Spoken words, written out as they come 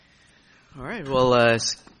All right. Well,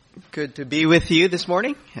 it's good to be with you this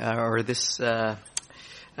morning or this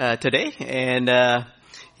today. And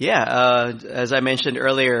as I mentioned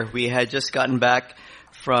earlier, we had just gotten back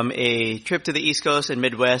from a trip to the East Coast and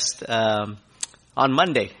Midwest on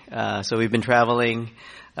Monday. So we've been traveling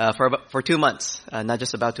for 2 months. Not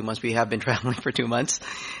just about 2 months. We have been traveling for 2 months,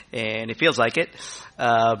 and it feels like it.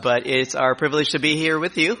 But it's our privilege to be here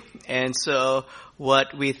with you. And so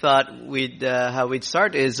what we thought how we'd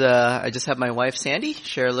start is I just have my wife Sandy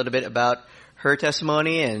share a little bit about her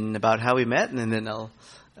testimony and about how we met, and then I'll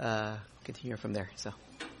continue from there. So,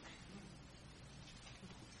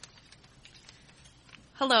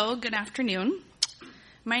 hello, good afternoon.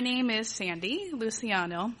 My name is Sandy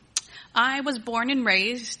Luciano. I was born and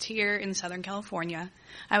raised here in Southern California.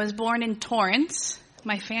 I was born in Torrance.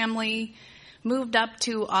 My family moved up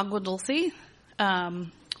to Agua Dulce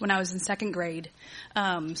when I was in second grade.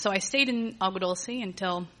 So I stayed in Agua Dulce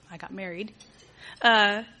until I got married,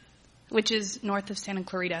 which is north of Santa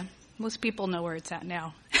Clarita. Most people know where it's at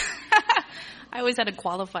now. I always had to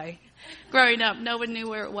qualify. Growing up, no one knew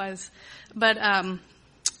where it was. But I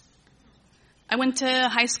went to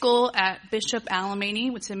high school at Bishop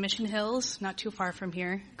Alemany, which is in Mission Hills, not too far from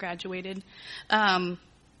here. Graduated.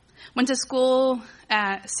 Went to school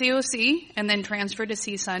at COC and then transferred to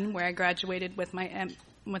CSUN, where I graduated with my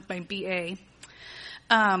BA.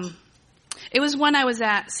 It was when I was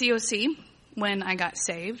at COC when I got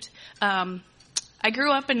saved. I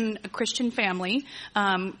grew up in a Christian family.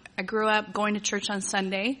 I grew up going to church on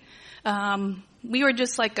Sunday. We were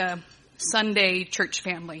just like a Sunday church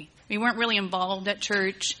family. We weren't really involved at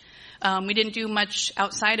church. We didn't do much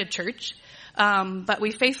outside of church, but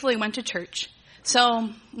we faithfully went to church. So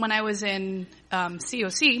when I was in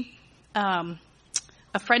COC,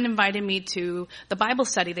 a friend invited me to the Bible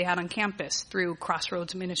study they had on campus through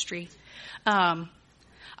Crossroads Ministry. I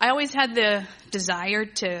always had the desire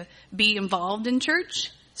to be involved in church,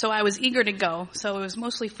 so I was eager to go. So it was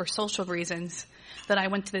mostly for social reasons that I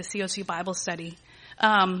went to the COC Bible study.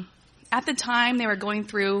 At the time, they were going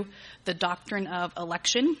through the doctrine of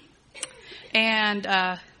election, and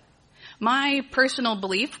my personal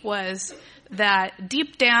belief was that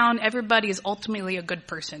deep down, everybody is ultimately a good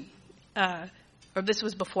person. Or this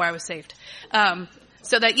was before I was saved.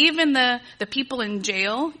 So that even the people in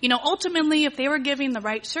jail, ultimately, if they were given the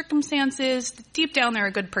right circumstances, deep down they're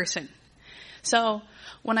a good person. So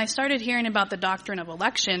when I started hearing about the doctrine of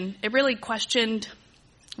election, it really questioned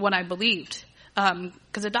what I believed.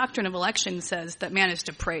 Because the doctrine of election says that man is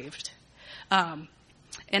depraved. And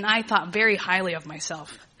I thought very highly of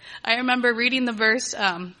myself. I remember reading the verse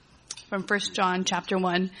from 1 John chapter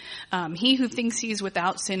 1, he who thinks he's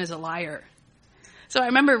without sin is a liar. So I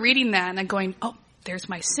remember reading that and I'm going, oh, there's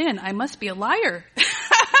my sin. I must be a liar.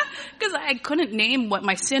 Because I couldn't name what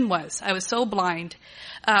my sin was. I was so blind.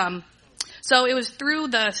 So it was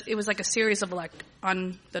it was like a series of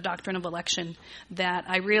on the doctrine of election that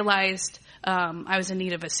I realized I was in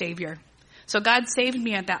need of a savior. So God saved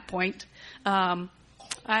me at that point.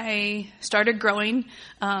 I started growing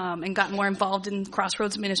and got more involved in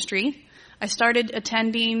Crossroads Ministry. I started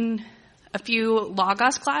attending a few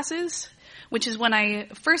Logos classes, which is when I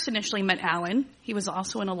first initially met Alan. He was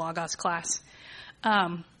also in a Logos class.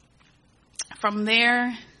 From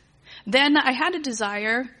there, then I had a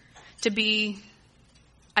desire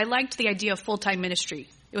I liked the idea of full-time ministry.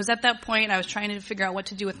 It was at that point I was trying to figure out what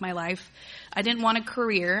to do with my life. I didn't want a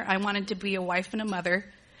career. I wanted to be a wife and a mother.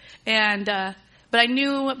 But I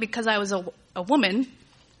knew because I was a woman,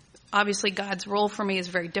 obviously God's role for me is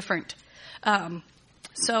very different.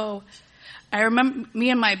 So I remember me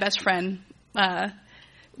and my best friend,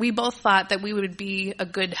 we both thought that we would be a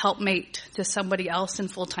good helpmate to somebody else in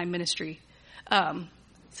full-time ministry.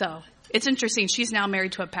 So it's interesting. She's now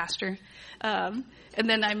married to a pastor. And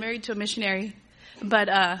then I'm married to a missionary. But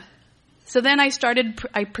so then I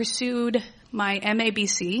pursued my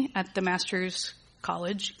MABC at the Master's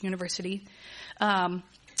College, University. And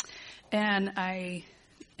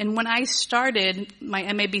when I started my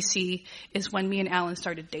MABC is when me and Alan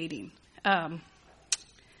started dating.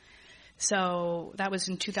 So that was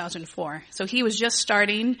in 2004. So he was just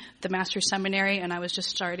starting the Master's Seminary, and I was just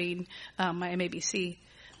starting my MABC.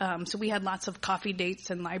 So we had lots of coffee dates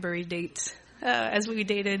and library dates as we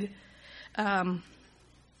dated. And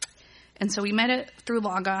so we met it through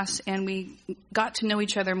Logos, and we got to know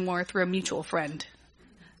each other more through a mutual friend.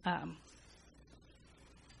 And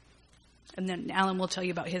then Alan will tell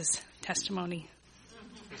you about his testimony.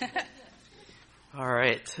 All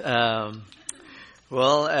right.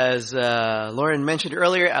 Well, as Lauren mentioned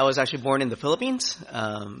earlier, I was actually born in the Philippines,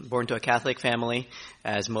 born to a Catholic family,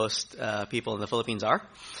 as most people in the Philippines are.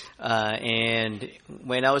 And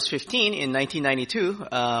when I was 15, in 1992,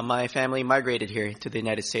 my family migrated here to the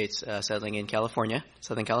United States, settling in California,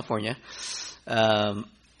 Southern California.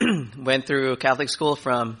 Went through Catholic school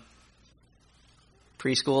from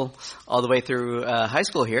preschool all the way through high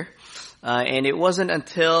school here. And it wasn't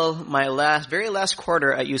until my very last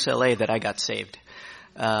quarter at UCLA that I got saved.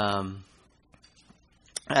 At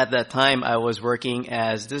that time, I was working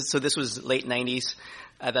this was late 90s.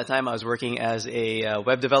 At that time, I was working as a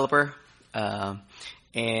web developer.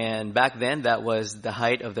 And back then, that was the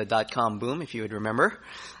height of the .com boom, if you would remember.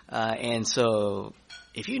 And so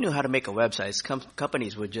if you knew how to make a website,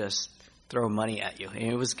 companies would just throw money at you.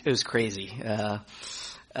 And it was crazy.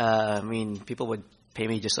 I mean, people would pay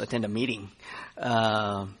me just to attend a meeting.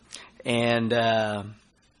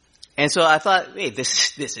 And so I thought, hey,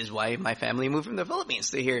 this is why my family moved from the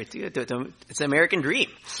Philippines to here. It's an American dream.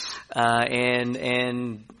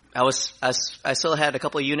 And I still had a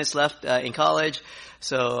couple of units left in college,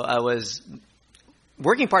 so I was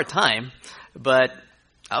working part-time, but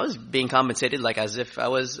I was being compensated like as if I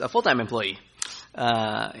was a full-time employee.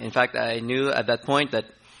 In fact, I knew at that point that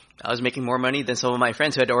I was making more money than some of my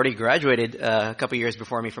friends who had already graduated a couple of years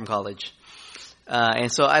before me from college.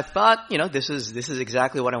 And so I thought, this is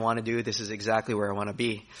exactly what I want to do. This is exactly where I want to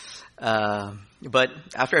be. But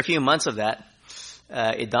after a few months of that,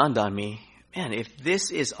 it dawned on me, man, if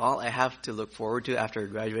this is all I have to look forward to after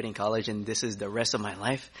graduating college and this is the rest of my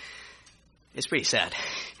life, it's pretty sad.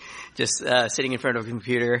 Just sitting in front of a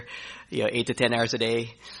computer, 8 to 10 hours a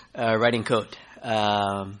day, writing code.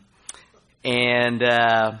 And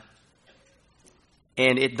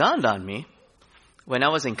it dawned on me, when I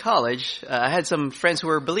was in college, I had some friends who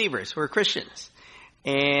were believers, who were Christians.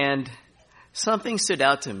 And something stood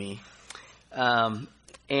out to me. And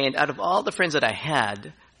out of all the friends that I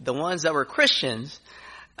had, the ones that were Christians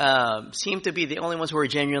seemed to be the only ones who were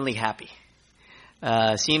genuinely happy.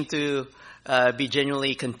 Seemed to be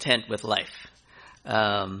genuinely content with life.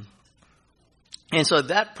 And so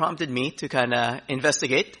that prompted me to kind of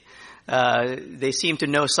investigate. They seemed to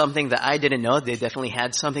know something that I didn't know. They definitely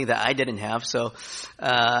had something that I didn't have. So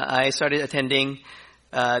I started attending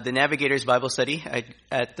the Navigators Bible Study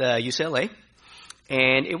at UCLA.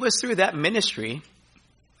 And it was through that ministry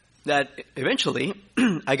that eventually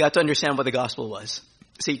I got to understand what the gospel was.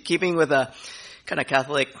 See, keeping with a kind of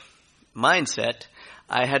Catholic mindset,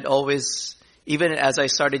 I had always, even as I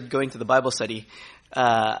started going to the Bible study,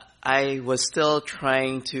 I was still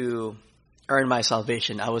trying to earn my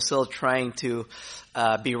salvation. I was still trying to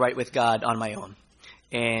be right with God on my own.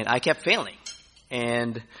 And I kept failing.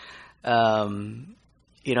 And, as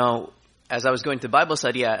I was going to Bible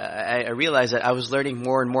study, I realized that I was learning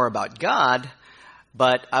more and more about God,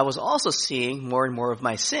 but I was also seeing more and more of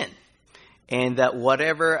my sin. And that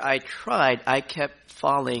whatever I tried, I kept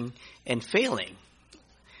falling and failing.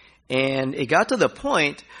 And it got to the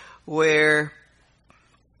point where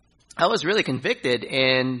I was really convicted,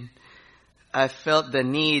 and I felt the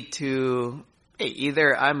need to, hey,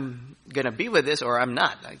 either I'm going to be with this or I'm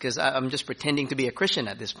not, because I'm just pretending to be a Christian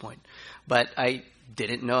at this point. But I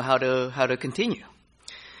didn't know how to continue.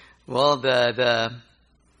 Well, the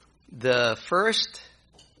first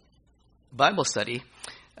Bible study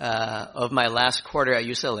of my last quarter at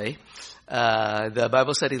UCLA, the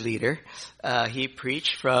Bible study leader, he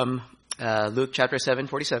preached from Luke chapter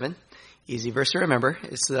 7:47. Easy verse to remember.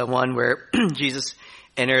 It's the one where Jesus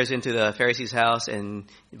enters into the Pharisee's house and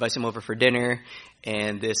invites him over for dinner.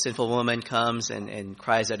 And this sinful woman comes and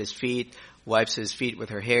cries at his feet, wipes his feet with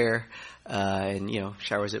her hair, and,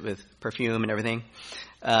 showers it with perfume and everything.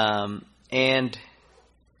 And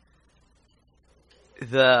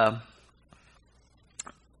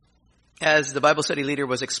as the Bible study leader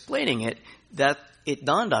was explaining it, that it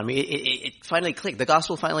dawned on me. It finally clicked. The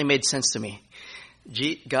gospel finally made sense to me.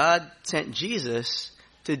 God sent Jesus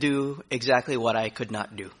to do exactly what I could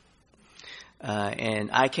not do.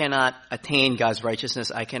 And I cannot attain God's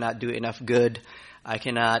righteousness. I cannot do enough good. I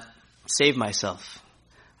cannot save myself.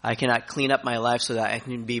 I cannot clean up my life so that I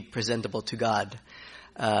can be presentable to God.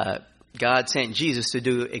 God sent Jesus to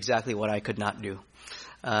do exactly what I could not do.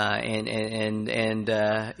 And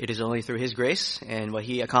it is only through His grace and what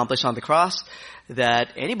He accomplished on the cross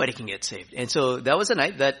that anybody can get saved. And so that was the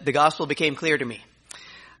night that the gospel became clear to me.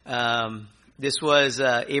 This was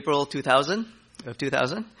April 2000.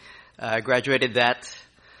 I graduated that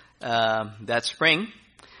spring,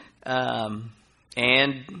 and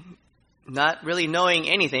not really knowing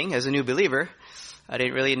anything as a new believer. I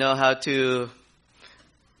didn't really know how to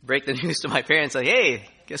break the news to my parents, like, hey,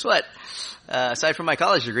 guess what? Aside from my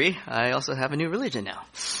college degree, I also have a new religion now.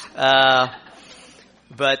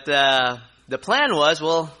 But the plan was,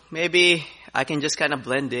 well, maybe I can just kind of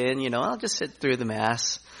blend in, I'll just sit through the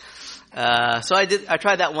Mass. So I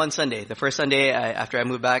tried that one Sunday, the first Sunday after I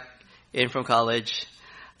moved back in from college.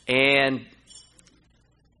 And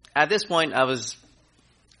at this point, I was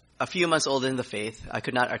a few months old in the faith. I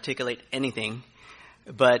could not articulate anything,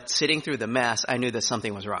 but sitting through the Mass, I knew that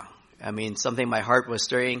something was wrong. I mean, something my heart was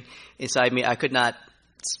stirring inside me. I could not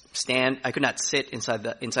sit inside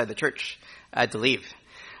the church. I had to leave.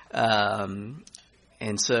 And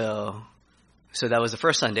so that was the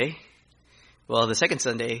first Sunday. Well, the second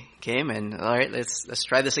Sunday came, and all right, let's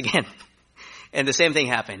try this again. And the same thing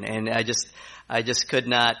happened, and I just could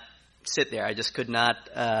not sit there. I just could not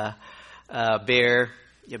bear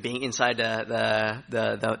being inside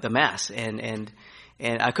the Mass, and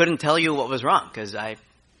I couldn't tell you what was wrong, because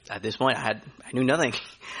at this point I knew nothing.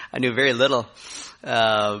 I knew very little,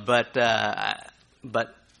 but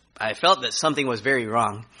I felt that something was very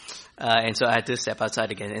wrong, and so I had to step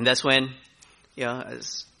outside again. And that's when,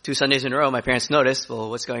 as 2 Sundays in a row, my parents noticed, well,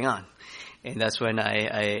 what's going on? And that's when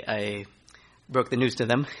I broke the news to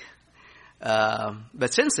them.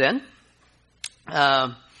 But since then,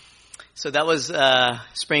 so that was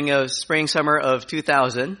summer of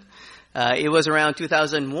 2000. It was around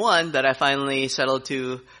 2001 that I finally settled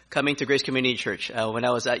to coming to Grace Community Church. When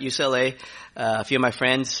I was at UCLA, a few of my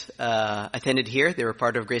friends attended here. They were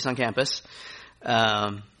part of Grace on Campus.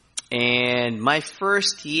 And my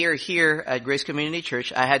first year here at Grace Community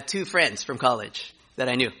Church, I had 2 friends from college that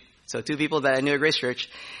I knew. So 2 people that I knew at Grace Church.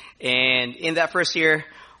 And in that first year,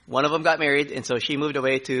 one of them got married, and so she moved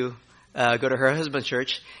away to go to her husband's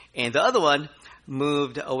church. And the other one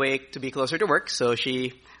moved away to be closer to work. So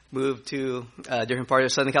she moved to a different part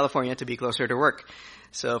of Southern California to be closer to work.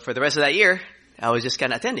 So for the rest of that year, I was just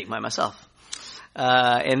kind of attending by myself.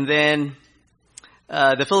 And then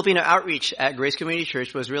the Filipino outreach at Grace Community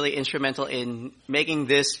Church was really instrumental in making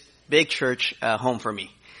this big church home for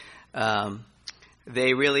me.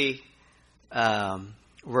 They really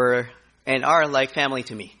were and are like family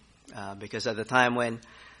to me, because at the time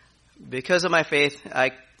because of my faith,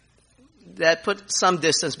 that put some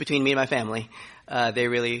distance between me and my family. They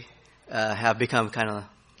really have become kind of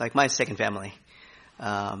like my second family,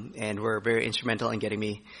 and were very instrumental in getting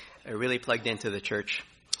me really plugged into the church.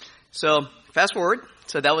 So fast forward.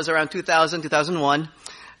 So that was around 2000, 2001.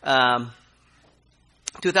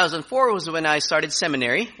 2004 was when I started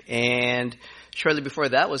seminary, and shortly before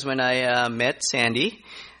that was when I met Sandy.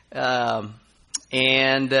 And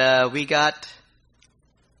we got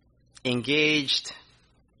engaged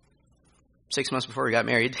 6 months before we got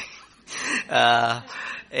married.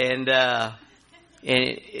 And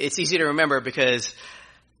it's easy to remember because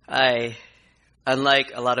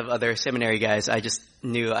unlike a lot of other seminary guys, I just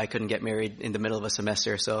knew I couldn't get married in the middle of a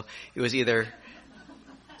semester. So it was either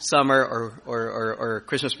summer or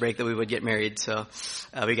Christmas break that we would get married. So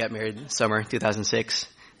we got married summer 2006.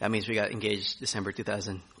 That means we got engaged December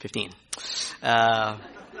 2015.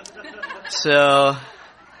 So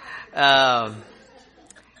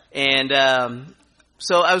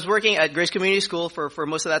I was working at Grace Community School for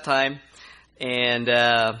most of that time, and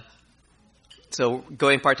so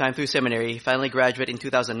going part-time through seminary. Finally graduated in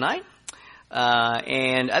 2009,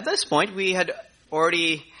 and at this point we had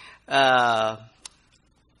already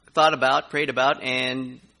prayed about,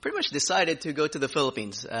 and pretty much decided to go to the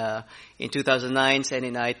Philippines. In 2009, Sandy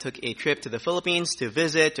and I took a trip to the Philippines to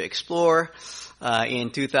visit, to explore. In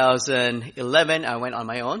 2011, I went on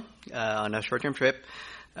my own on a short-term trip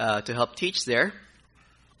to help teach there.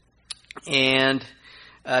 And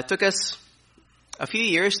it took us a few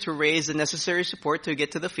years to raise the necessary support to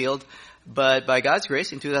get to the field. But by God's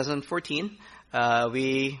grace, in 2014,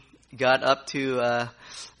 we got up to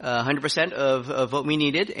 100% of what we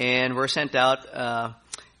needed, and were sent out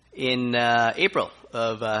in April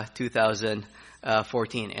of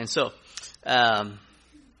 2014. And so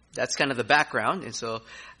that's kind of the background. And so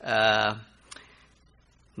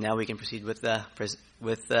now we can proceed with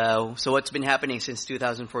so what's been happening since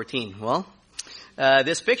 2014. Well,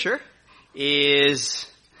 this picture was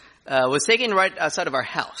taken right outside of our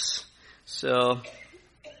house. So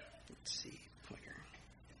let's see, pointer.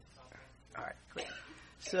 All right, great.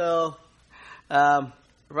 So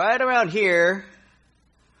right around here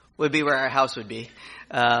would be where our house would be.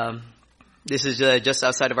 This is just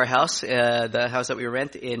outside of our house, the house that we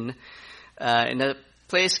rent in a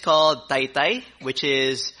place called Taytay, which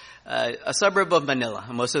is a suburb of Manila.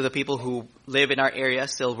 Most of the people who live in our area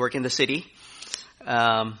still work in the city.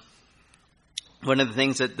 one of the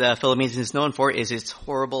things that the Philippines is known for is its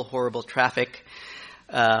horrible, horrible traffic.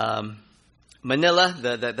 Manila,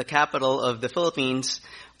 the capital of the Philippines,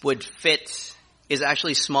 is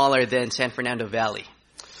actually smaller than San Fernando Valley.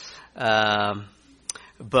 But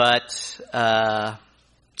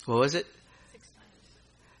what was it? 6 times.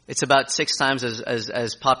 It's about 6 times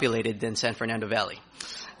as populated than San Fernando Valley.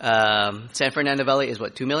 San Fernando Valley is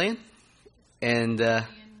what, 2 million? And then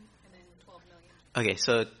 12 million. Okay,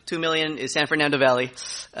 so 2 million is San Fernando Valley.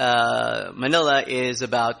 Manila is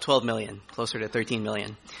about 12 million, closer to 13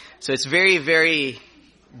 million. So it's very, very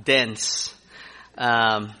dense.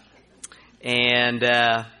 Yeah,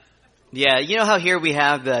 you know how here we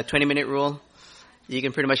have the 20-minute rule? You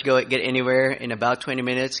can pretty much get anywhere in about 20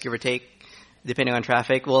 minutes, give or take, depending on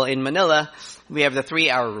traffic. Well, in Manila, we have the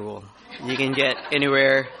 3-hour rule. You can get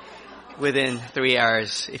anywhere within 3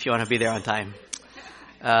 hours if you want to be there on time.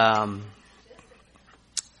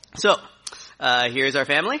 So, here's our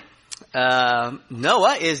family.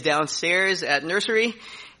 Noah is downstairs at nursery,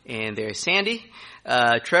 and there's Sandy.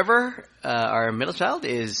 Trevor, our middle child,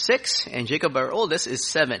 is 6, and Jacob, our oldest, is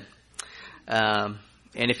 7.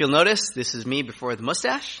 And if you'll notice, this is me before the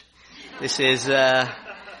mustache. This is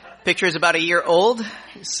picture's about a year old,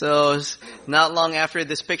 so not long after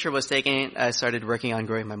this picture was taken, I started working on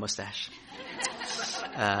growing my mustache.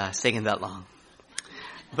 It's taken that long.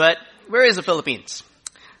 But where is the Philippines?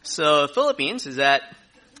 So Philippines is that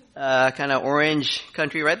kind of orange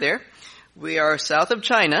country right there. We are south of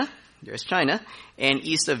China. There's China, and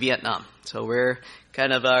east of Vietnam. So we're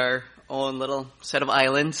kind of our own little set of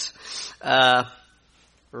islands.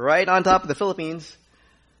 Right on top of the Philippines,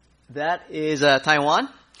 that is Taiwan.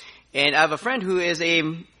 And I have a friend who is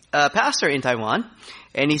a pastor in Taiwan,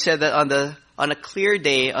 and he said that on a clear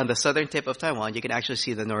day on the southern tip of Taiwan, you can actually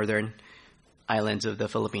see the northern islands of the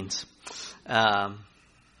Philippines.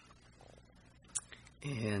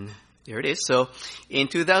 And there it is. So in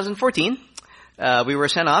 2014, we were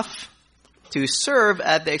sent off to serve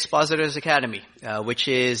at the Expositors Academy, which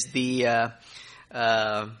is the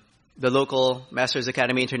local Masters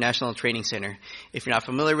Academy International Training Center. If you're not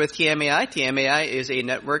familiar with TMAI is a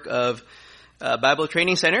network of Bible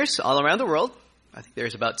training centers all around the world. I think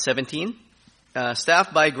there's about 17,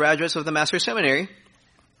 staffed by graduates of the Master's Seminary.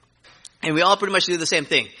 And we all pretty much do the same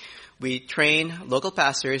thing. We train local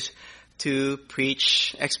pastors to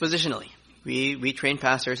preach expositionally. We train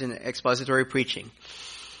pastors in expository preaching.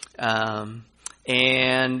 And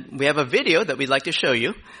we have a video that we'd like to show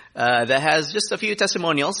you that has just a few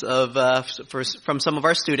testimonials from some of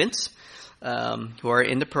our students who are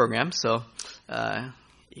in the program. So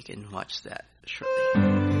you can watch that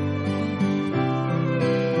shortly.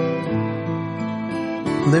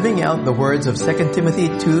 Living out the words of 2 Timothy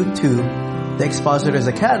 2:2, the Expositors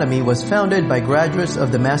Academy was founded by graduates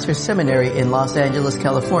of the Master's Seminary in Los Angeles,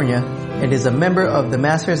 California, and is a member of the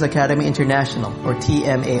Master's Academy International, or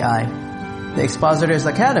TMAI. The Expositors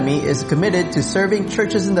Academy is committed to serving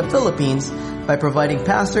churches in the Philippines by providing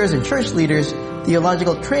pastors and church leaders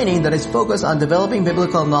theological training that is focused on developing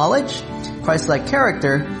biblical knowledge, Christ-like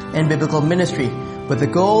character, and biblical ministry, with the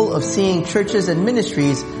goal of seeing churches and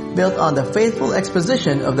ministries built on the faithful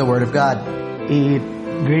exposition of the Word of God. It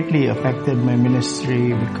greatly affected my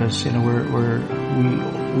ministry because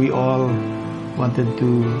we all wanted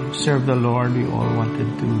to serve the Lord. We all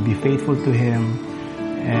wanted to be faithful to Him.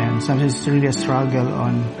 And sometimes it's really a struggle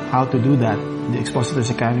on how to do that. The Expositors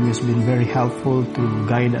Academy has been very helpful to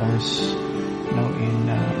guide us,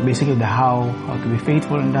 in basically the how to be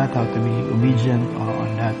faithful in that, how to be obedient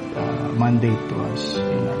on that mandate to us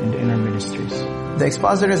in our ministries. The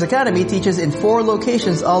Expositors Academy teaches in 4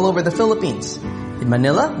 locations all over the Philippines. In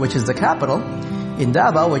Manila, which is the capital, in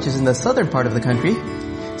Davao, which is in the southern part of the country,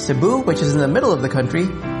 Cebu, which is in the middle of the country,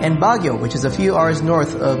 and Baguio, which is a few hours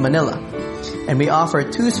north of Manila. And we offer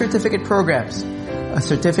 2 certificate programs, a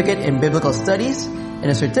certificate in biblical studies and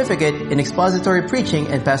a certificate in expository preaching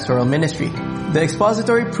and pastoral ministry. The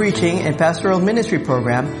expository preaching and pastoral ministry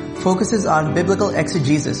program focuses on biblical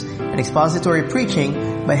exegesis and expository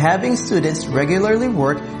preaching by having students regularly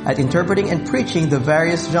work at interpreting and preaching the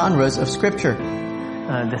various genres of Scripture.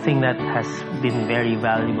 The thing that has been very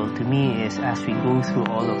valuable to me is as we go through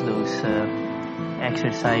all of those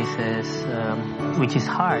exercises, which is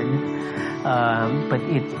hard, but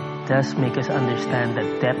it does make us understand the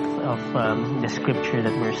depth of the Scripture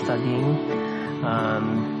that we're studying,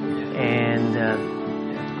 and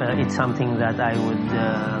it's something that I would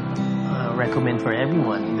recommend for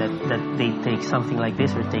everyone that they take something like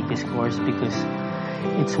this or take this course, because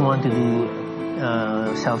it's one to do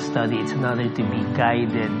self-study, it's another to be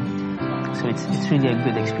guided, so it's really a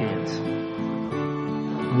good experience.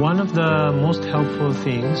 One of the most helpful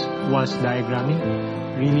things was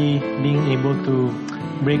diagramming, really being able to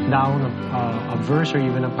break down a verse or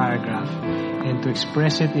even a paragraph and to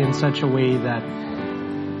express it in such a way that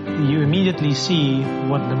you immediately see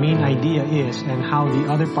what the main idea is and how the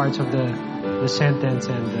other parts of the sentence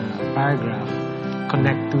and the paragraph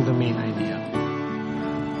connect to the main idea.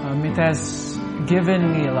 It has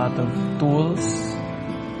given me a lot of tools,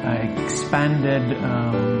 expanded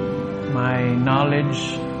my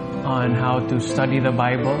knowledge on how to study the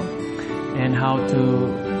Bible and how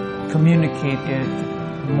to communicate it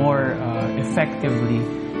more effectively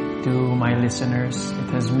to my listeners. It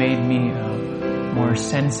has made me more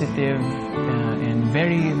sensitive and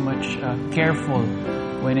very much careful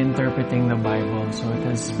when interpreting the Bible. So it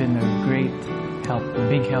has been a great help, a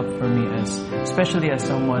big help for me, especially as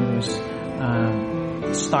someone who's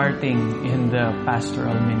starting in the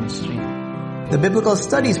pastoral ministry. The Biblical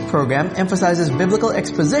Studies program emphasizes biblical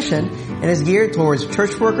exposition and is geared towards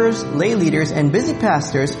church workers, lay leaders, and busy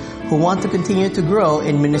pastors who want to continue to grow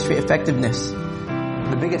in ministry effectiveness.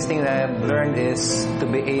 The biggest thing that I've learned is to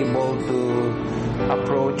be able to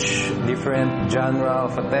approach different genre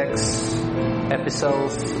of a text,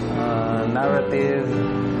 epistles, narrative,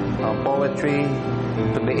 poetry,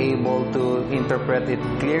 to be able to interpret it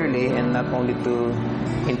clearly and not only to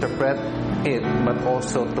interpret it but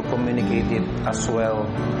also to communicate it as well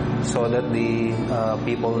so that the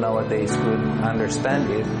people nowadays could understand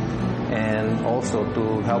it and also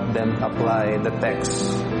to help them apply the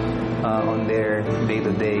text on their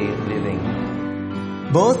day-to-day living.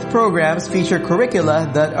 Both programs feature curricula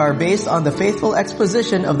that are based on the faithful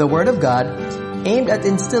exposition of the Word of God, aimed at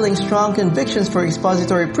instilling strong convictions for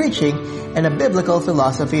expository preaching and a biblical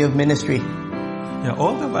philosophy of ministry. Yeah,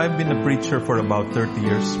 although I've been a preacher for about 30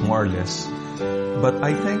 years, more or less, but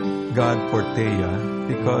I thank God for Thea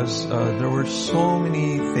because there were so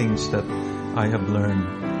many things that I have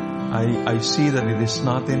learned. I see that it is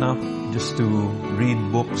not enough just to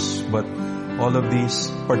read books, but all of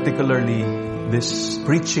these, particularly this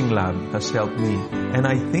preaching lab, has helped me. And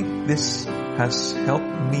I think this has helped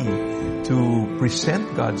me to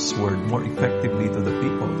present God's Word more effectively to the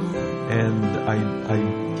people. And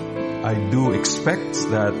I do expect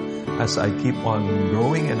that as I keep on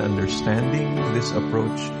growing and understanding this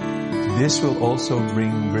approach, this will also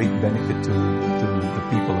bring great benefit to the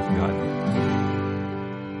people of God.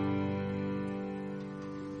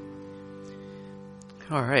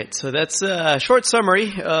 All right, so that's a short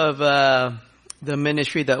summary of the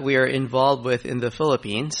ministry that we are involved with in the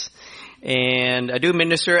Philippines. And I do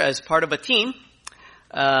minister as part of a team.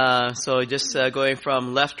 So just going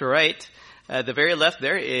from left to right, the very left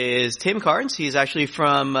there is Tim Carnes. He's actually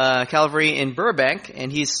from Calvary in Burbank,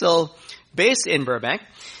 and he's still based in Burbank.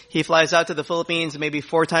 He flies out to the Philippines maybe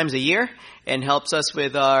 4 times a year and helps us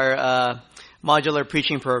with our modular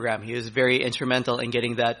preaching program. He was very instrumental in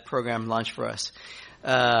getting that program launched for us.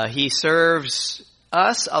 He serves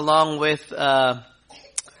us along with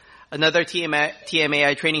another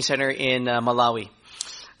TMAI training center in Malawi.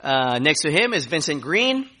 Next to him is Vincent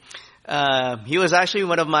Green. He was actually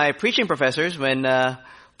one of my preaching professors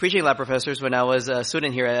preaching lab professors when I was a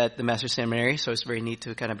student here at the Master's Seminary. So it's very neat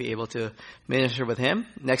to kind of be able to minister with him.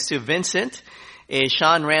 Next to Vincent is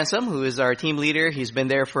Sean Ransom, who is our team leader. He's been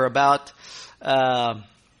there for about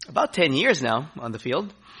 10 years now on the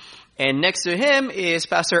field. And next to him is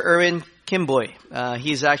Pastor Erwin Kimboy.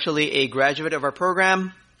 He's actually a graduate of our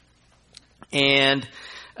program and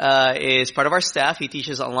is part of our staff. He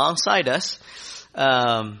teaches alongside us.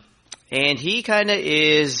 And he kind of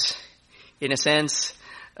is, in a sense,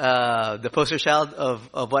 the poster child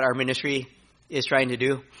of what our ministry is trying to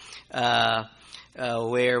do,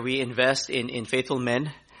 where we invest in faithful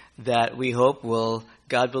men that we hope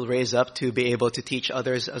God will raise up to be able to teach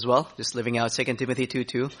others as well, just living out 2 Timothy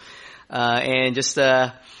 2:2. And just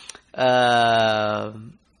a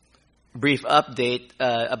brief update,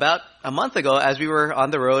 about a month ago as we were on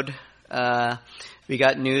the road, we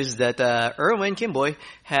got news that Erwin Kimboy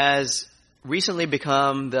has recently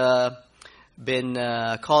been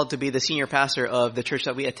called to be the senior pastor of the church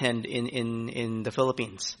that we attend in the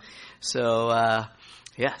Philippines. So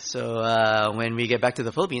when we get back to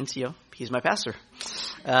the Philippines, he's my pastor.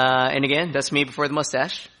 And again, that's me before the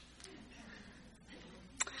mustache.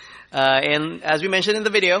 And as we mentioned in the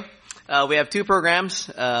video, we have 2 programs,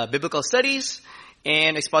 Biblical Studies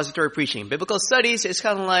and Expository Preaching. Biblical Studies is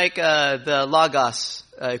kind of like the Logos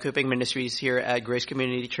equipping ministries here at Grace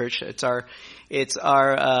Community Church. It's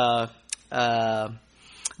our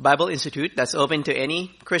Bible Institute that's open to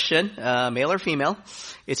any Christian, male or female.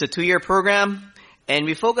 It's a 2-year program, And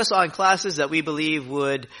we focus on classes that we believe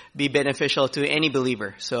would be beneficial to any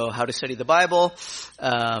believer. So how to study the Bible,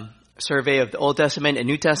 survey of the Old Testament and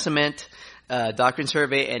New Testament, doctrine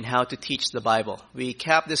survey, and how to teach the Bible. We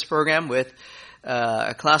cap this program with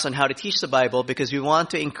a class on how to teach the Bible because we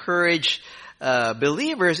want to encourage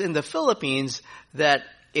believers in the Philippines that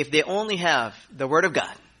if they only have the Word of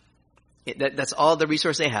God, that's all the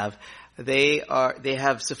resource they have. They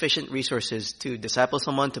have sufficient resources to disciple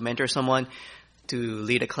someone, to mentor someone, to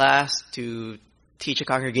lead a class, to teach a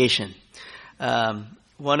congregation.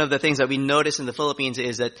 One of the things that we notice in the Philippines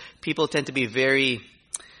is that people tend to be very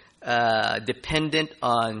dependent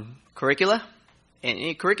on curricula.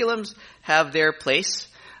 And curriculums have their place,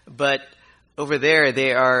 but over there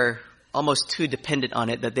they are almost too dependent on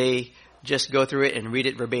it that they just go through it and read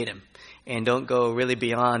it verbatim and don't go really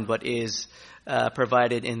beyond what is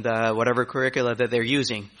provided in the whatever curricula that they're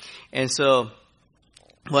using. And so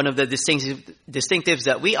one of the distinctives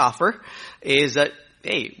that we offer is that,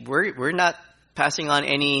 hey, we're not passing on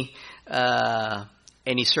any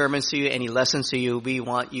sermons to you, any lessons to you. We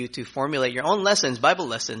want you to formulate your own lessons, Bible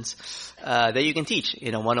lessons, that you can teach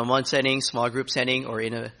in a one-on-one setting, small group setting, or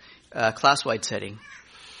in a class-wide setting.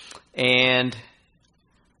 And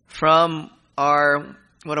from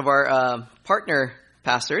one of our partner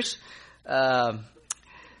pastors,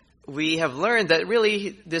 we have learned that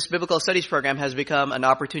really this biblical studies program has become an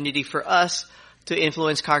opportunity for us to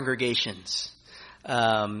influence congregations.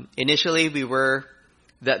 Initially, we were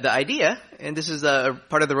the idea, and this is a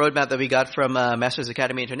part of the roadmap that we got from Masters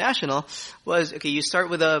Academy International, was, okay, you start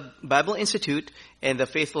with a Bible Institute, and the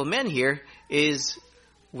Faithful Men here is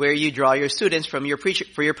where you draw your students from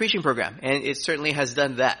for your preaching program. And it certainly has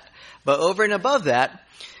done that. But over and above that,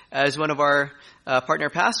 as one of our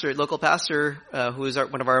local pastor, who is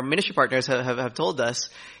one of our ministry partners, have told us,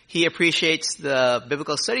 he appreciates the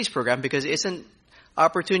biblical studies program because it's an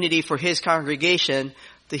opportunity for his congregation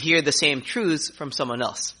to hear the same truths from someone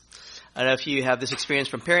else. I don't know if you have this experience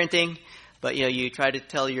from parenting, but you try to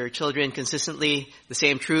tell your children consistently the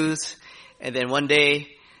same truths, and then one day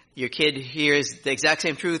your kid hears the exact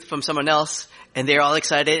same truth from someone else, and they're all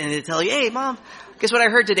excited, and they tell you, "Hey, Mom, guess what I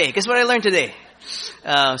heard today? Guess what I learned today?"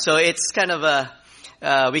 So it's kind of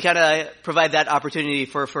we kind of provide that opportunity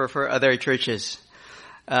for other churches.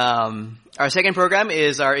 Our second program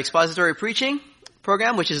is our expository preaching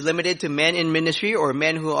program, which is limited to men in ministry or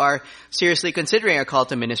men who are seriously considering a call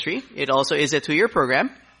to ministry. It also is a 2-year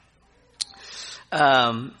program.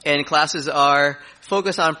 And classes are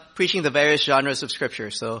focused on preaching the various genres of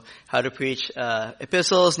Scripture. So how to preach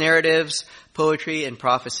epistles, narratives, poetry, and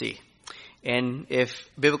prophecy. And if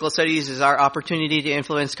biblical studies is our opportunity to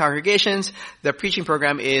influence congregations, the preaching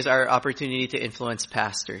program is our opportunity to influence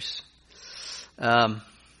pastors.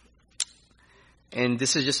 And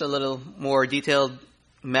this is just a little more detailed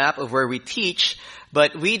map of where we teach,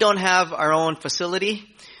 but we don't have our own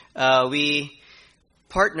facility. We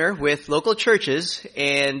partner with local churches,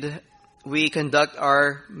 and we conduct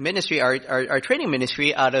our ministry, our training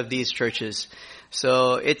ministry out of these churches.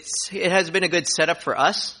 So it has been a good setup for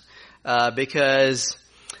us, because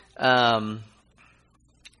not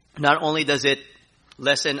only does it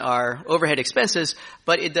lessen our overhead expenses,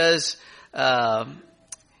 but it does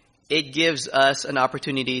it gives us an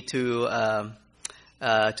opportunity to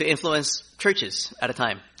influence churches at a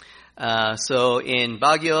time. So in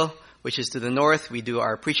Baguio, which is to the north, we do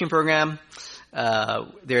our preaching program.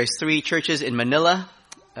 There's 3 churches in Manila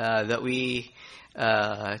that we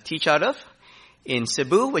teach out of. In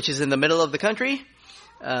Cebu, which is in the middle of the country,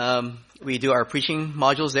 we do our preaching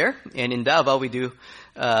modules there. And in Davao, we do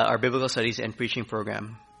our biblical studies and preaching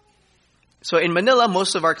program. So in Manila,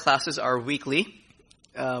 most of our classes are weekly.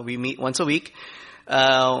 We meet once a week.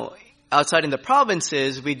 Outside in the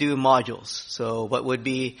provinces, we do modules. So what would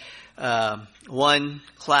be one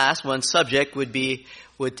class, one subject would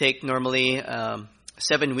take normally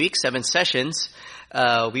 7 weeks, 7 sessions.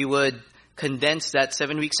 We would condense that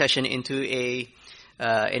 7-week session into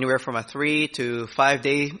anywhere from a 3 to 5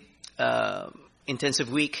 day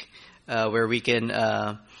intensive week, where we can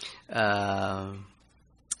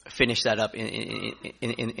finish that up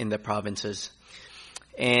in the provinces.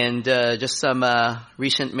 And just some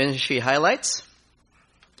recent ministry highlights.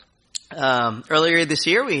 Earlier this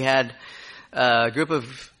year, we had a group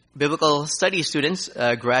of biblical study students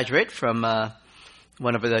graduate from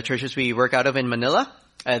one of the churches we work out of in Manila.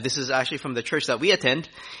 This is actually from the church that we attend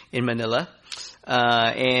in Manila.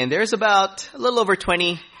 And there's about a little over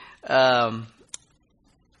 20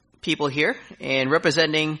 people here, and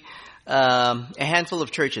representing a handful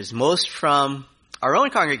of churches, most from our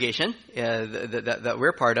own congregation that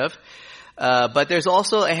we're part of, But there's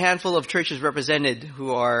also a handful of churches represented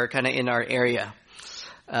who are kind of in our area.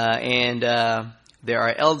 There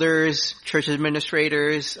are elders, church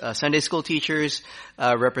administrators, Sunday school teachers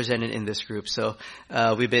represented in this group. So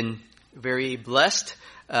we've been very blessed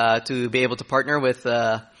to be able to partner with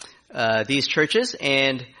these churches.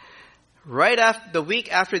 And right after the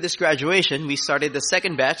week after this graduation, we started the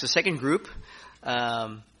second batch, the second group,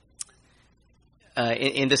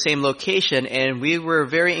 in the same location. And we were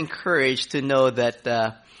very encouraged to know that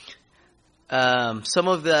some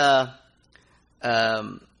of the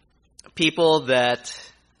people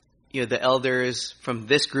that, the elders from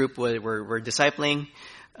this group were discipling,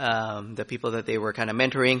 the people that they were kind of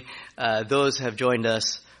mentoring, those have joined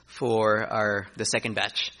us for the second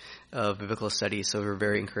batch of biblical studies. So we're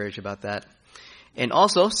very encouraged about that. And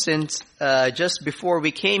also, since just before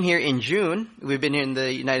we came here in June, we've been here in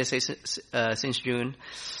the United States since June.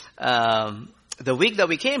 The week that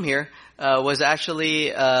we came here was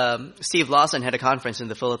actually Steve Lawson had a conference in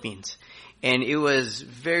the Philippines. And it was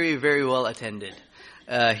very, very well attended.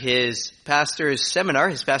 His pastor's seminar,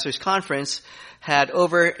 his pastor's conference, had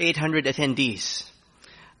over 800 attendees.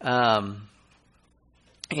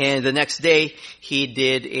 And the next day, he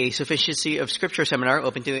did a sufficiency of scripture seminar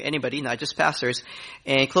open to anybody, not just pastors,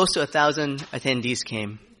 and close to 1,000 attendees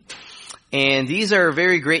came. And these are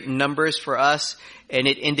very great numbers for us, and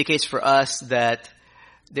it indicates for us that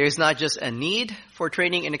there's not just a need for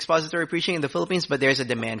training in expository preaching in the Philippines, but there's a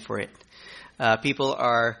demand for it. People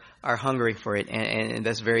are hungering for it, and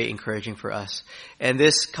that's very encouraging for us. And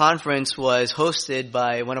this conference was hosted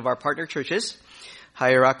by one of our partner churches,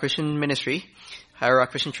 Higher Rock Christian Ministry, Higher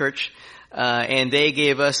Rock Christian Church, and they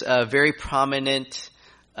gave us a very prominent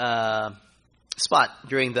spot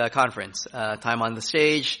during the conference. Time on the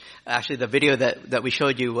stage. Actually, the video that we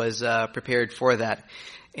showed you was prepared for that.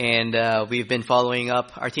 And we've been following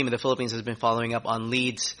up. Our team in the Philippines has been following up on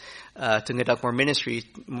leads to conduct more ministry,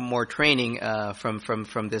 more training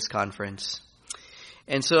from this conference.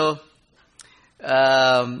 And so,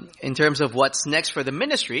 in terms of what's next for the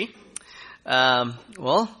ministry, so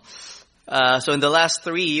in the last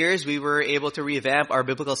 3 years, we were able to revamp our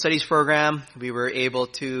biblical studies program. We were able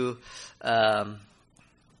to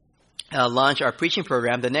launch our preaching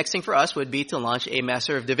program. The next thing for us would be to launch a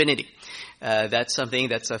Master of Divinity. That's something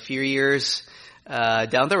that's a few years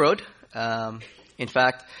down the road. In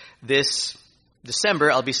fact, this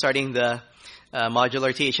December, I'll be starting the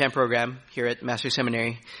modular THM program here at Master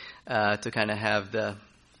Seminary to kind of have the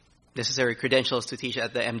necessary credentials to teach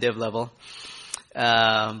at the MDiv level.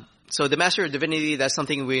 So the Master of Divinity, that's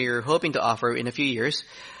something we're hoping to offer in a few years.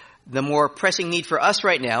 The more pressing need for us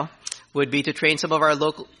right now would be to train some of our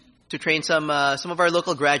local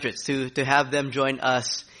graduates to have them join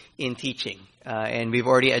us in teaching. And we've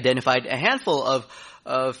already identified a handful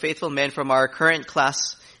of faithful men from our current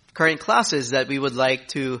classes that we would like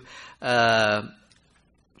to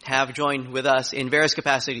have join with us in various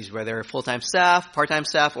capacities, whether full-time staff, part-time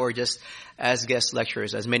staff, or just as guest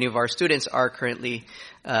lecturers, as many of our students are currently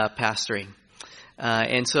pastoring.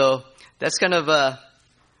 And so that's kind of a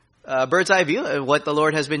bird's eye view of what the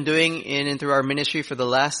Lord has been doing in and through our ministry for the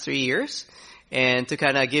last 3 years. And to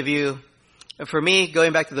kind of give you, for me,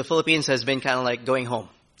 going back to the Philippines has been kind of like going home.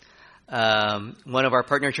 One of our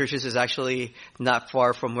partner churches is actually not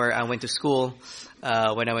far from where I went to school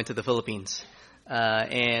when I went to the Philippines.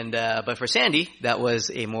 But for Sandy, that was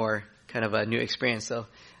a more kind of a new experience. So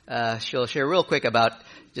she'll share real quick about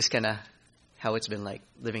just kind of how it's been like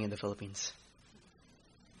living in the Philippines.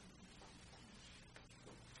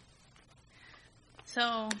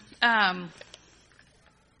 So,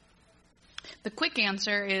 the quick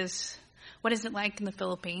answer is, what is it like in the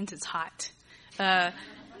Philippines? It's hot.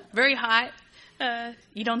 Very hot.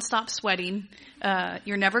 You don't stop sweating.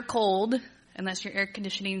 You're never cold unless your air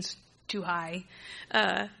conditioning's too high.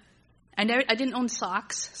 I didn't own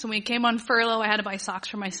socks, so when we came on furlough, I had to buy socks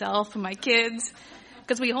for myself and my kids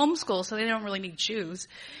because we homeschool, so they don't really need shoes.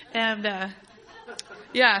 And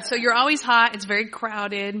so you're always hot. It's very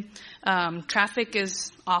crowded. Traffic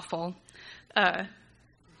is awful.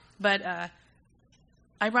 But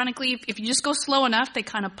ironically, if you just go slow enough, they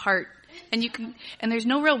kind of part. And there's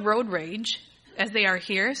no real road rage as they are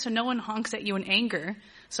here, so no one honks at you in anger.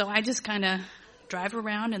 So I just kind of drive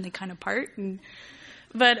around and they kind of part.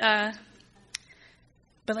 But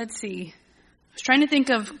let's see. I was trying to think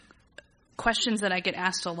of questions that I get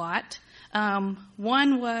asked a lot.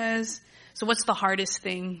 One was, so what's the hardest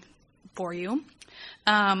thing for you?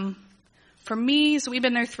 For me, so we've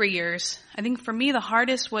been there 3 years. I think for me the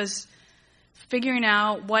hardest was figuring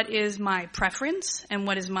out what is my preference and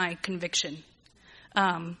what is my conviction.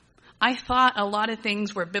 I thought a lot of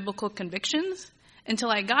things were biblical convictions until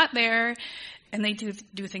I got there, and they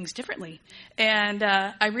do things differently. And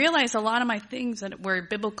I realized a lot of my things that were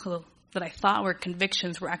biblical, that I thought were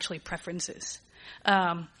convictions, were actually preferences.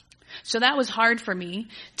 So that was hard for me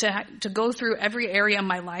to go through every area of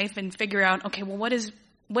my life and figure out, okay, well, what is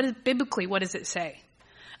biblically, what does it say?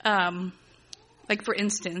 Like, for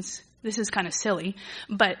instance, this is kind of silly,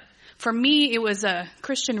 but for me, it was a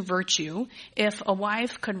Christian virtue if a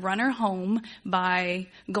wife could run her home by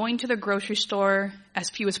going to the grocery store as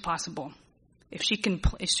few as possible. If she can,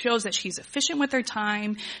 it shows that she's efficient with her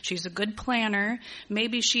time, she's a good planner,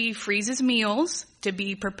 maybe she freezes meals to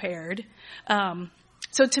be prepared.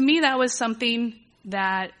 So to me, that was something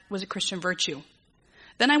that was a Christian virtue.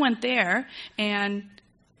 Then I went there, and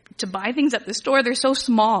to buy things at the store, they're so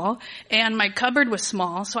small, and my cupboard was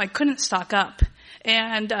small, so I couldn't stock up.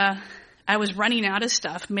 And I was running out of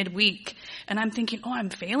stuff midweek, and I'm thinking, oh, I'm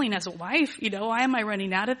failing as a wife. Why am I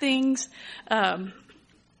running out of things?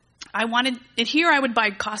 I wanted it here. I would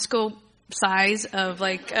buy Costco size of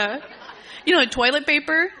toilet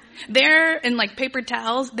paper. There, and like paper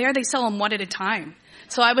towels, there they sell them one at a time.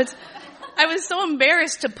 So I was so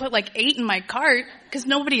embarrassed to put 8 in my cart because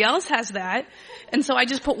nobody else has that. And so I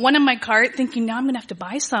just put 1 in my cart thinking, now I'm going to have to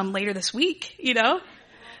buy some later this week,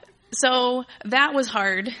 So that was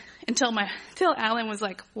hard until Alan was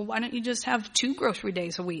like, well, why don't you just have 2 grocery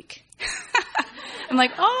days a week? I'm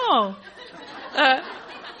like, oh.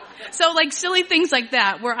 So silly things like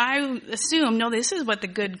that where I assume, no, this is what the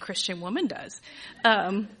good Christian woman does.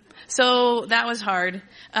 So that was hard.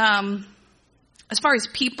 As far as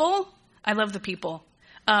people, I love the people,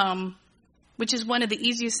 which is one of the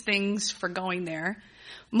easiest things for going there.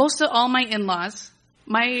 Most of all my in-laws,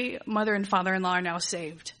 my mother and father-in-law are now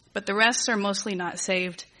saved, but the rest are mostly not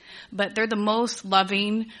saved. But they're the most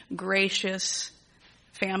loving, gracious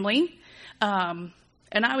family.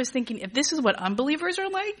 And I was thinking, if this is what unbelievers are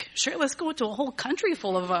like, sure, let's go to a whole country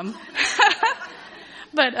full of them.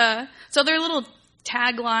 But so their little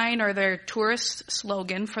tagline or their tourist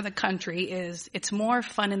slogan for the country is, it's more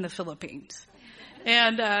fun in the Philippines.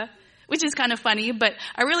 And which is kind of funny, but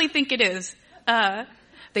I really think it is.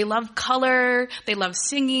 They love color, they love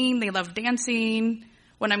singing, they love dancing.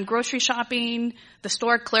 When I'm grocery shopping, the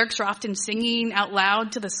store clerks are often singing out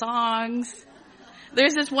loud to the songs.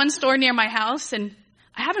 There's this one store near my house, and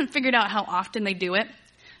I haven't figured out how often they do it,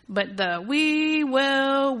 but the we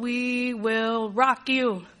will rock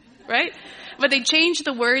you, right? But they changed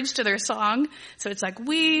the words to their song, so it's like,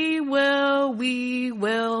 we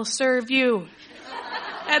will serve you.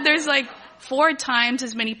 And there's 4 times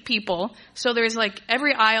as many people, so there's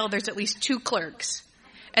every aisle there's at least 2 clerks.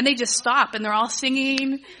 And they just stop, and they're all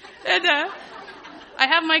singing. And I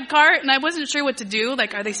have my cart, and I wasn't sure what to do.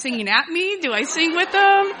 Are they singing at me? Do I sing with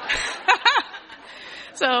them?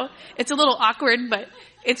 So it's a little awkward, but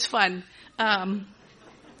it's fun. And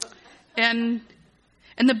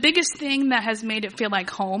the biggest thing that has made it feel like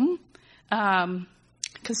home,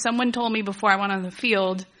 because someone told me before I went on the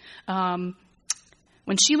field,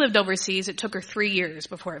 when she lived overseas, it took her 3 years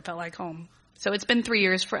before it felt like home. So it's been 3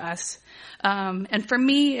 years for us. And for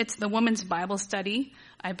me, it's the women's Bible study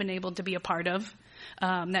I've been able to be a part of,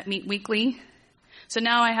 that meet weekly. So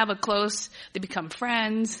now I have they become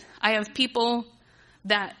friends. I have people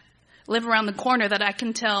that live around the corner that I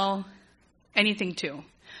can tell anything to,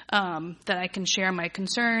 that I can share my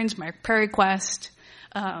concerns, my prayer request.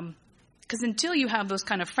 Because until you have those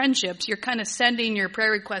kind of friendships, you're kind of sending your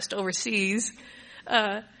prayer request overseas.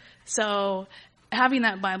 So having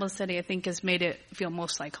that Bible study, I think, has made it feel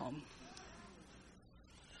most like home.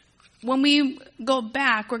 When we go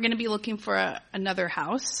back, we're going to be looking for another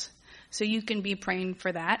house. So you can be praying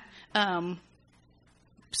for that.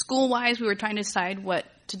 School-wise, we were trying to decide what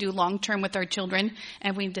to do long-term with our children,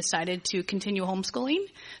 and we've decided to continue homeschooling.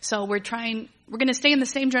 So we're going to stay in the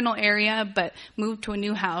same general area, but move to a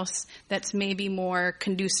new house that's maybe more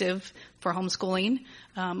conducive for homeschooling,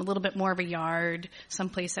 a little bit more of a yard,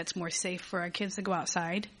 someplace that's more safe for our kids to go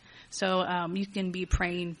outside. So you can be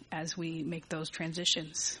praying as we make those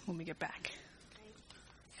transitions when we get back.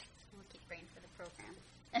 We'll keep praying for the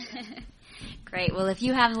program. Great. Well, if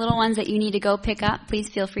you have little ones that you need to go pick up, please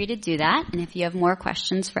feel free to do that. And if you have more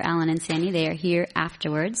questions for Alan and Sandy, they are here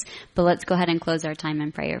afterwards. But let's go ahead and close our time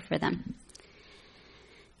in prayer for them.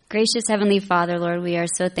 Gracious Heavenly Father, Lord, we are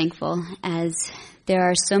so thankful as there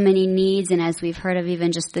are so many needs, and as we've heard of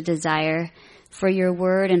even just the desire for your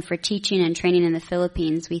word and for teaching and training in the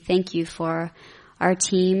Philippines. We thank you for our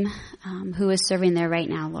team who is serving there right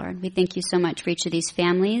now, Lord. We thank you so much for each of these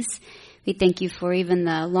families. We thank you for even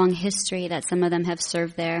the long history that some of them have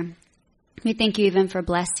served there. We thank you even for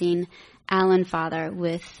blessing Alan, Father,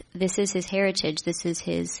 this is his heritage, this is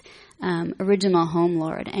his original home,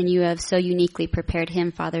 Lord, and you have so uniquely prepared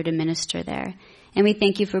him, Father, to minister there. And we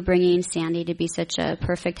thank you for bringing Sandy to be such a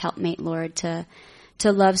perfect helpmate, Lord, to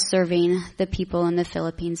love serving the people in the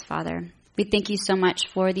Philippines, Father. We thank you so much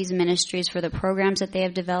for these ministries, for the programs that they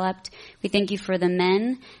have developed. We thank you for the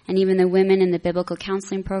men and even the women in the biblical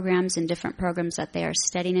counseling programs and different programs that they are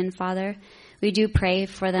studying in, Father. We do pray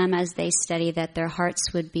for them as they study that their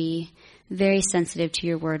hearts would be very sensitive to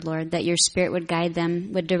your word, Lord, that your Spirit would guide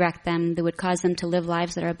them, would direct them, that would cause them to live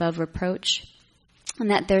lives that are above reproach, and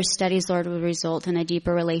that their studies, Lord, would result in a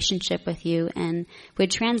deeper relationship with you and would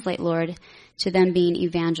translate, Lord, to them being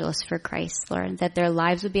evangelists for Christ, Lord, that their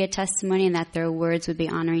lives would be a testimony and that their words would be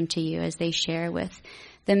honoring to you as they share with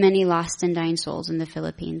the many lost and dying souls in the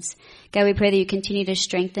Philippines. God, we pray that you continue to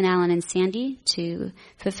strengthen Alan and Sandy to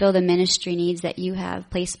fulfill the ministry needs that you have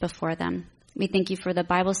placed before them. We thank you for the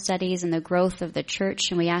Bible studies and the growth of the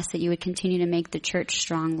church, and we ask that you would continue to make the church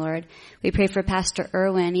strong, Lord. We pray for Pastor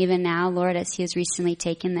Irwin, even now, Lord, as he has recently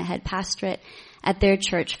taken the head pastorate at their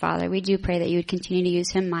church, Father. We do pray that you would continue to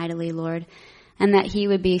use him mightily, Lord, and that he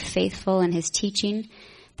would be faithful in his teaching,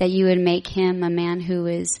 that you would make him a man who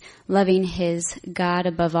is loving his God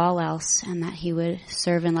above all else, and that he would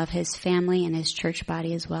serve and love his family and his church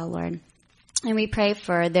body as well, Lord. And we pray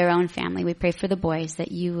for their own family. We pray for the boys,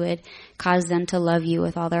 that you would cause them to love you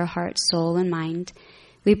with all their heart, soul, and mind.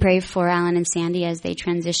 We pray for Alan and Sandy as they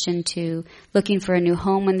transition to looking for a new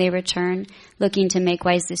home when they return, looking to make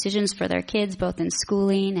wise decisions for their kids, both in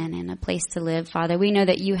schooling and in a place to live. Father, we know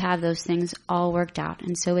that you have those things all worked out.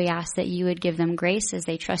 And so we ask that you would give them grace as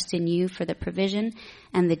they trust in you for the provision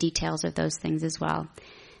and the details of those things as well.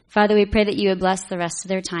 Father, we pray that you would bless the rest of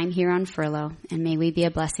their time here on furlough, and may we be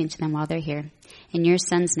a blessing to them while they're here. In your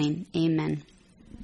Son's name, amen.